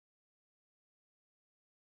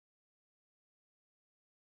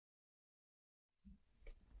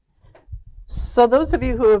So those of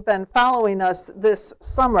you who have been following us this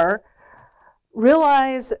summer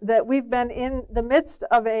realize that we've been in the midst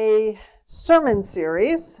of a sermon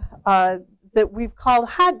series that we've called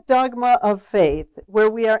Hot Dogma of Faith, where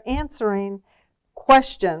we are answering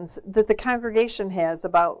questions that the congregation has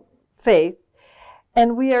about faith.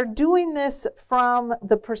 And we are doing this from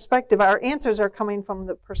the perspective, our answers are coming from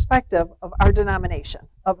the perspective of our denomination,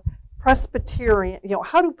 of Presbyterian.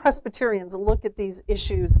 How do Presbyterians look at these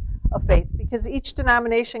issues of faith? Because each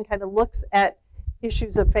denomination kind of looks at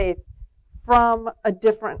issues of faith from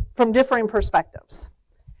differing perspectives.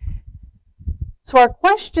 So our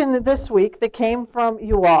question this week that came from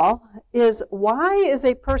you all is, why is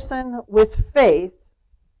a person with faith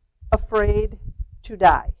afraid to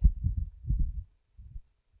die?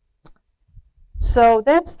 So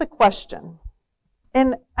that's the question.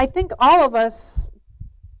 And I think all of us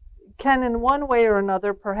can, in one way or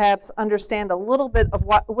another, perhaps understand a little bit of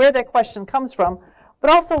where that question comes from, but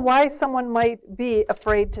also why someone might be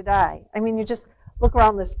afraid to die. I mean, you just look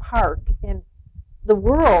around this park, and the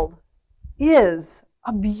world is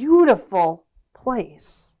a beautiful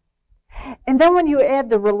place. And then when you add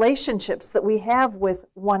the relationships that we have with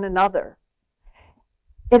one another,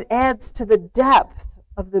 it adds to the depth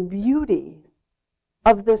of the beauty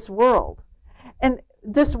of this world. And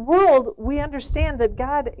this world, we understand that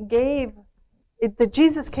that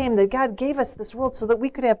Jesus came, that God gave us this world so that we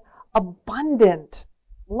could have abundant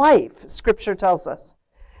life, Scripture tells us.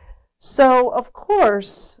 So, of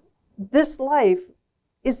course, this life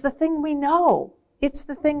is the thing we know. It's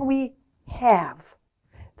the thing we have,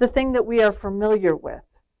 the thing that we are familiar with.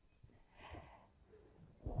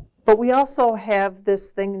 But we also have this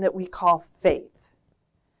thing that we call faith.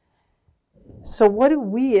 So what do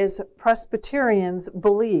we as Presbyterians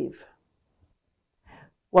believe?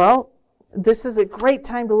 Well, this is a great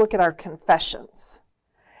time to look at our confessions.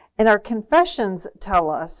 And our confessions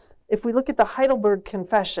tell us, if we look at the Heidelberg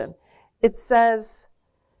Confession, it says,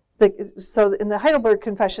 so in the Heidelberg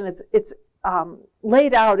Confession, it's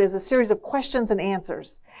laid out as a series of questions and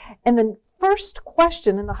answers. And the first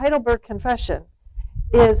question in the Heidelberg Confession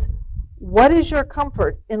is, what is your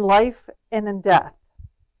comfort in life and in death?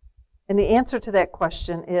 And the answer to that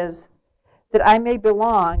question is that I may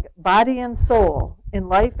belong, body and soul, in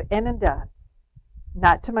life and in death,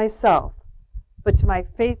 not to myself, but to my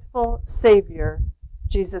faithful Savior,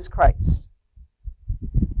 Jesus Christ.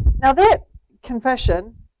 Now that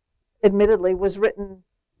confession, admittedly, was written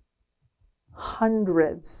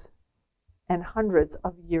hundreds and hundreds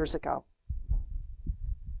of years ago.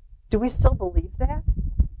 Do we still believe that?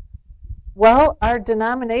 Well, our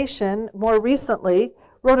denomination more recently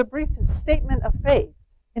wrote a brief statement of faith.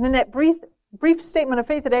 And in that brief statement of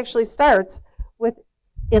faith, it actually starts with,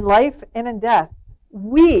 in life and in death,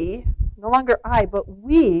 we, no longer I, but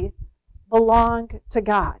we belong to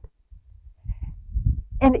God.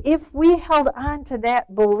 And if we held on to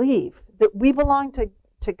that belief that we belong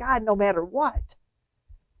to God no matter what,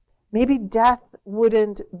 maybe death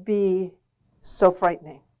wouldn't be so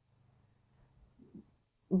frightening.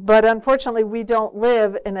 But unfortunately, we don't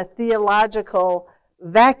live in a theological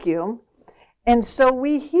vacuum. And so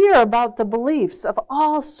we hear about the beliefs of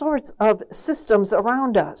all sorts of systems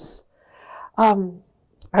around us.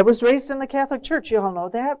 I was raised in the Catholic Church, you all know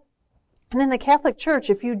that. And in the Catholic Church,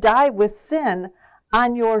 if you die with sin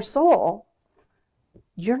on your soul,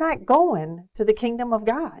 you're not going to the kingdom of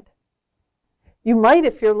God. You might,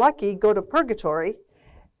 if you're lucky, go to purgatory,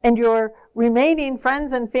 and your remaining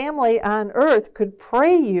friends and family on earth could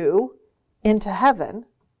pray you into heaven.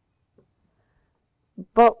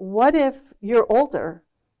 But what if you're older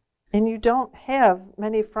and you don't have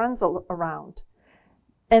many friends around?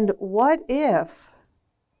 And what if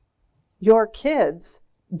your kids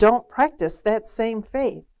don't practice that same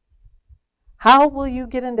faith? How will you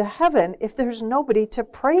get into heaven if there's nobody to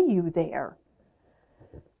pray you there?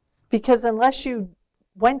 Because unless you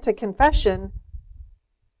went to confession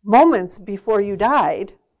moments before you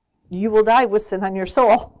died, you will die with sin on your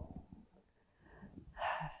soul.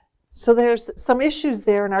 So there's some issues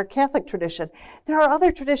there in our Catholic tradition. There are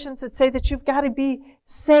other traditions that say that you've got to be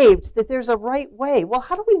saved, that there's a right way. Well,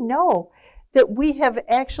 how do we know that we have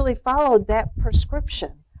actually followed that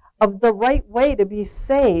prescription of the right way to be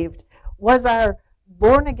saved? Was our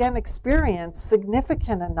born-again experience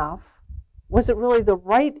significant enough? Was it really the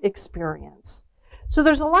right experience? So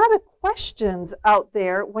there's a lot of questions out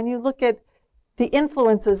there when you look at the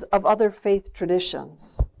influences of other faith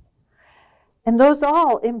traditions. And those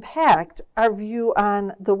all impact our view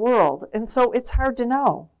on the world. And so it's hard to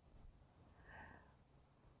know.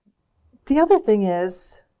 The other thing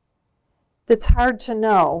is that's hard to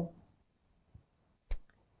know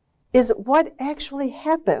is what actually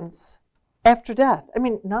happens after death. I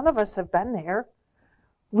mean, none of us have been there.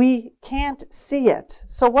 We can't see it.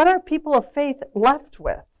 So what are people of faith left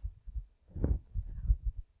with?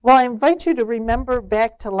 Well, I invite you to remember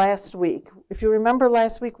back to last week. If you remember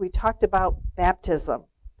last week, we talked about baptism.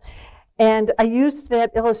 And I used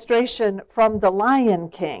that illustration from The Lion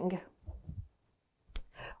King,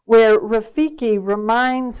 where Rafiki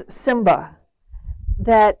reminds Simba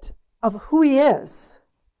that of who he is,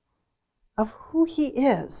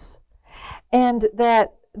 and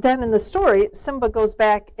that then in the story, Simba goes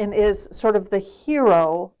back and is sort of the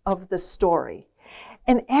hero of the story.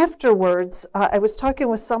 And afterwards, I was talking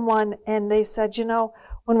with someone, and they said, you know,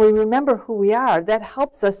 when we remember who we are, that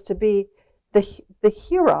helps us to be the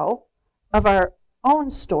hero of our own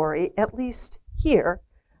story, at least here.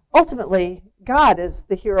 Ultimately, God is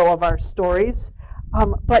the hero of our stories,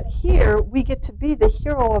 but here we get to be the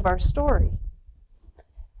hero of our story.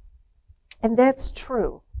 And that's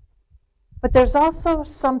true. But there's also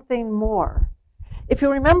something more. If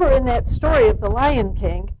you remember in that story of The Lion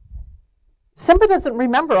King, Simba doesn't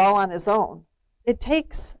remember all on his own. It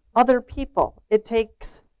takes other people. It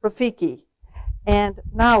takes Rafiki and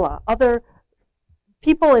Nala, other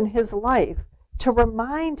people in his life, to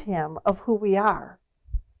remind him of who we are.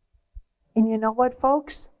 And you know what,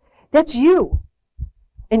 folks? That's you.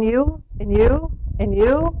 And you, and you, and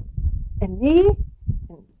you, and me,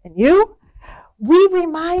 and you. We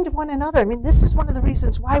remind one another. I mean, this is one of the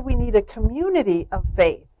reasons why we need a community of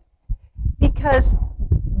faith. Because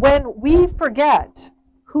when we forget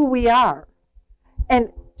who we are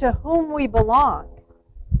and to whom we belong,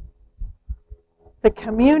 the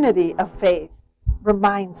community of faith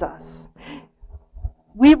reminds us.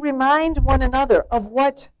 We remind one another of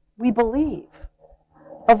what we believe,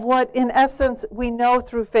 of what, in essence, we know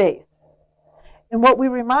through faith. And what we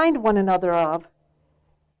remind one another of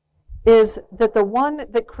is that the one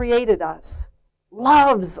that created us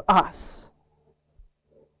loves us,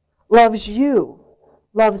 loves you,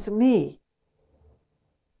 loves me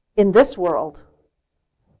in this world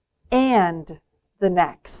and the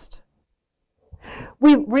next.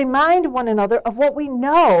 We remind one another of what we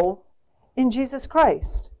know in Jesus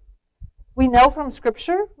Christ. We know from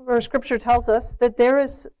Scripture, where Scripture tells us that there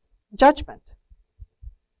is judgment.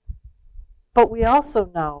 But we also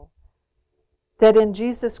know that in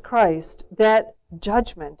Jesus Christ, that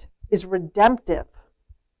judgment is redemptive,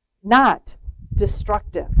 not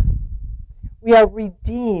destructive. We are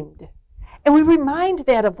redeemed. And we remind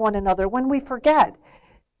that of one another when we forget.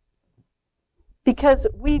 Because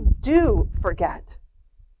we do forget.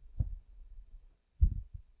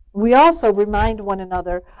 We also remind one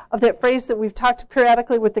another of that phrase that we've talked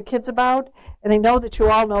periodically with the kids about, and I know that you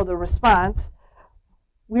all know the response.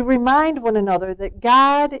 We remind one another that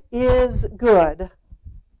God is good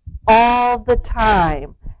all the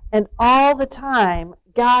time. And all the time,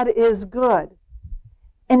 God is good.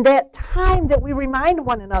 And that time that we remind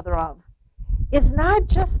one another of is not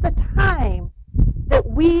just the time that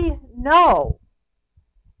we know.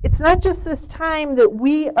 It's not just this time that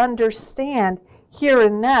we understand here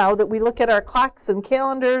and now, that we look at our clocks and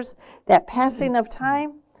calendars, that passing of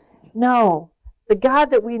time. No. The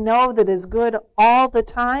God that we know that is good all the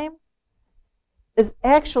time is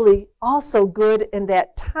actually also good in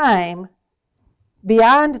that time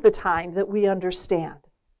beyond the time that we understand.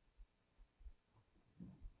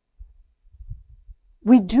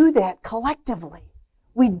 We do that collectively.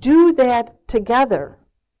 We do that together.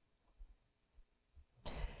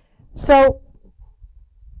 So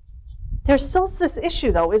there's still this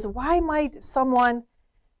issue, though, is why might someone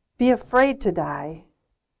be afraid to die?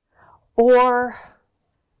 Or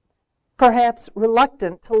perhaps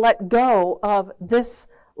reluctant to let go of this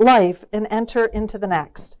life and enter into the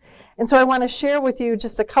next. And so I want to share with you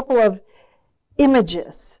just a couple of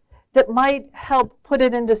images that might help put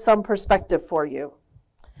it into some perspective for you.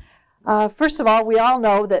 First of all, we all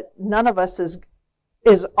know that none of us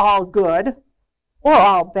is all good or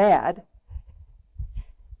all bad.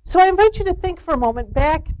 So I invite you to think for a moment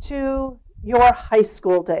back to your high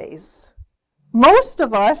school days. Most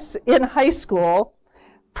of us in high school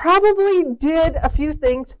probably did a few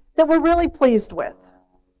things that we're really pleased with.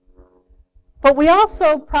 But we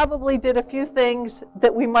also probably did a few things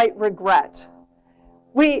that we might regret.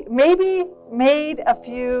 We maybe made a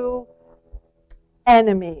few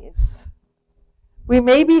enemies. We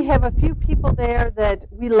maybe have a few people there that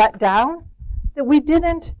we let down, that we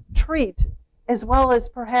didn't treat as well as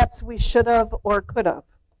perhaps we should have or could have.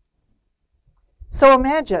 So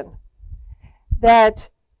imagine that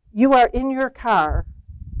you are in your car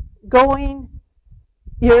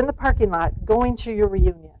you're in the parking lot going to your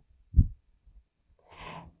reunion.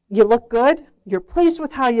 you look good. You're pleased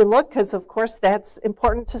with how you look because, of course, that's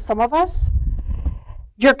important to some of us.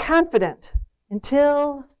 You're confident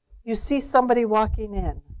until you see somebody walking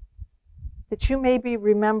in that you maybe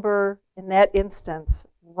remember in that instance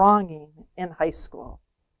wronging in high school.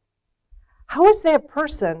 How is that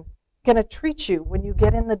person going to treat you when you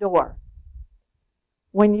get in the door?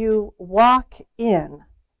 When you walk in?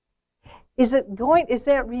 Is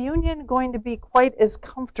that reunion going to be quite as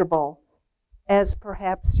comfortable as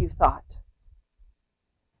perhaps you thought?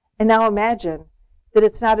 And now imagine that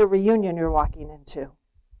it's not a reunion you're walking into,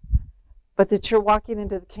 but that you're walking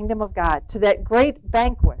into the kingdom of God, to that great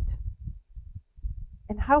banquet.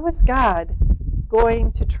 And how is God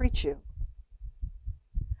going to treat you?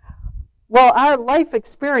 Well, our life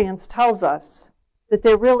experience tells us that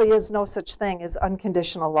there really is no such thing as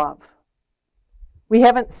unconditional love. We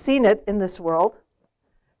haven't seen it in this world.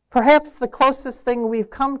 Perhaps the closest thing we've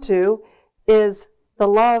come to is the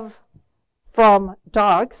love from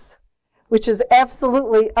dogs, which is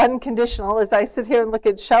absolutely unconditional, as I sit here and look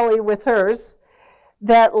at Shelley with hers.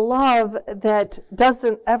 That love that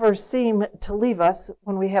doesn't ever seem to leave us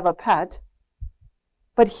when we have a pet.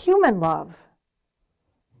 But human love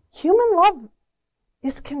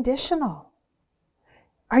is conditional.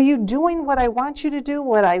 Are you doing what I want you to do,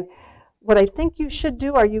 what I think you should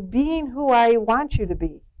do? Are you being who I want you to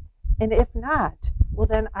be? And if not, well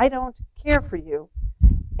then I don't care for you.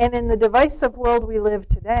 And in the divisive world we live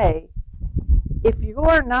today, if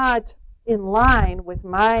you're not in line with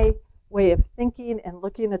my way of thinking and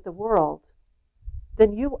looking at the world,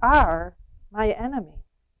 then you are my enemy.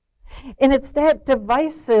 And it's that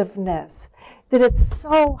divisiveness that it's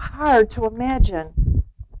so hard to imagine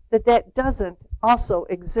that doesn't also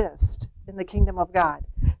exist in the kingdom of God.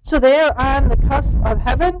 So there on the cusp of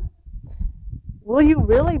heaven, will you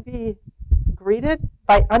really be greeted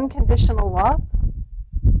by unconditional love?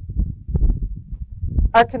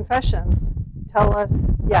 Our confessions tell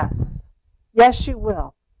us yes. Yes, you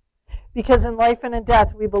will. Because in life and in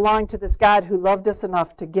death, we belong to this God who loved us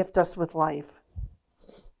enough to gift us with life.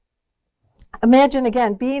 Imagine,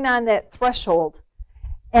 again, being on that threshold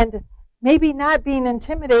and maybe not being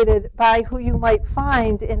intimidated by who you might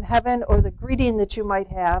find in heaven or the greeting that you might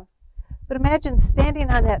have. But imagine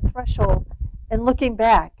standing on that threshold and looking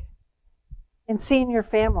back and seeing your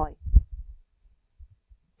family.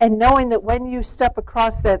 And knowing that when you step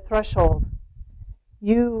across that threshold,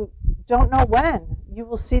 you don't know when you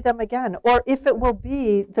will see them again, or if it will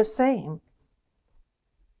be the same.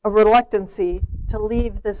 A reluctancy to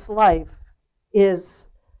leave this life is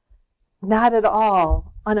not at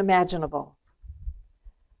all unimaginable.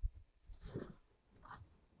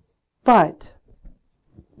 But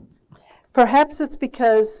perhaps it's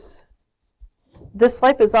because this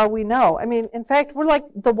life is all we know. I mean, in fact, we're like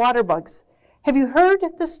the water bugs. Have you heard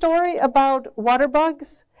the story about water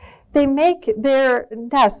bugs? They make their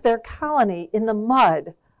nest, their colony, in the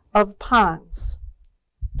mud of ponds.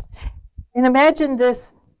 And imagine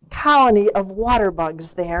this colony of water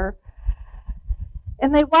bugs there.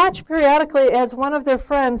 And they watch periodically as one of their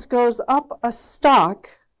friends goes up a stalk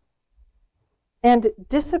and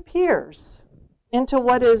disappears into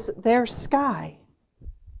what is their sky.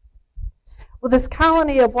 Well, this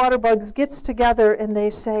colony of water bugs gets together and they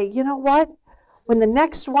say, you know what? When the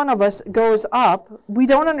next one of us goes up, we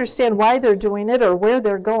don't understand why they're doing it or where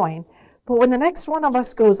they're going, but when the next one of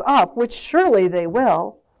us goes up, which surely they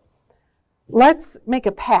will, let's make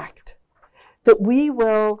a pact that we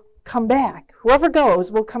will come back. Whoever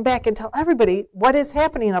goes will come back and tell everybody what is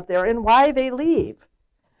happening up there and why they leave.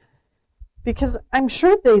 Because I'm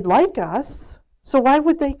sure they like us, so why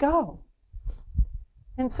would they go?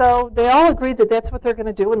 And so they all agree that that's what they're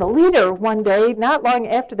going to do. And the leader one day, not long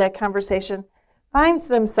after that conversation, finds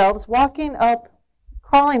themselves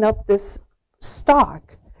crawling up this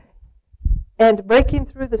stalk and breaking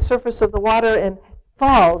through the surface of the water and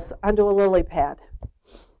falls onto a lily pad.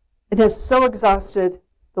 It is so exhausted,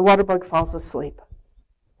 the water bug falls asleep.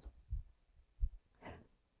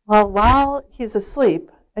 Well, while he's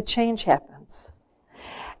asleep, a change happens.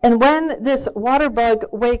 And when this water bug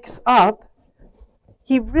wakes up,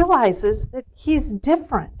 he realizes that he's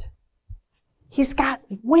different. He's got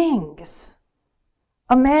wings.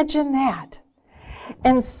 Imagine that.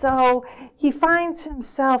 And so he finds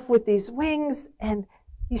himself with these wings and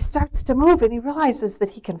he starts to move and he realizes that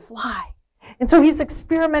he can fly. And so he's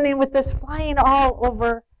experimenting with this, flying all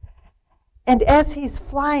over. And as he's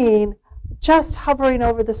flying, just hovering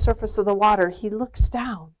over the surface of the water, he looks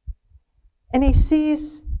down and he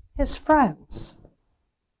sees his friends.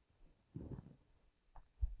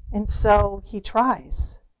 And so he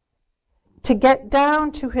tries to get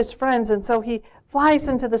down to his friends, and so he flies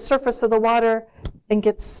into the surface of the water and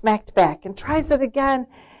gets smacked back, and tries it again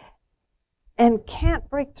and can't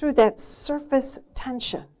break through that surface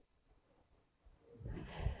tension.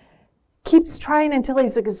 Keeps trying until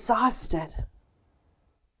he's exhausted.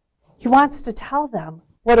 He wants to tell them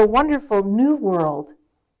what a wonderful new world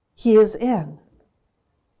he is in.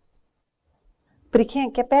 But he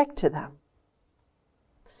can't get back to them.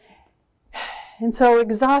 And so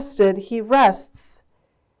exhausted, he rests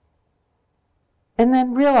and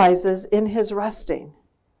then realizes in his resting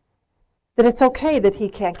that it's okay that he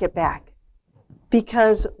can't get back,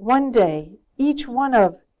 because one day each one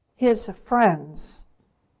of his friends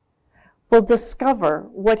will discover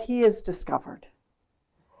what he has discovered,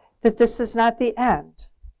 that this is not the end,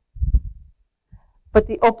 but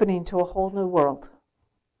the opening to a whole new world.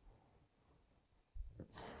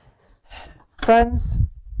 Friends,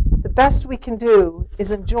 the best we can do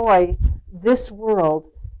is enjoy this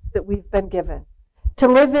world that we've been given, to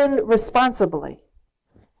live in responsibly,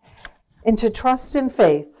 and to trust in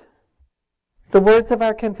faith the words of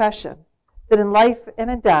our confession, that in life and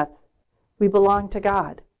in death we belong to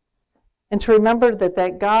God, and to remember that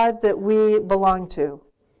that God that we belong to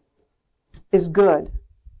is good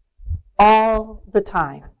all the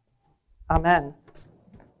time. Amen.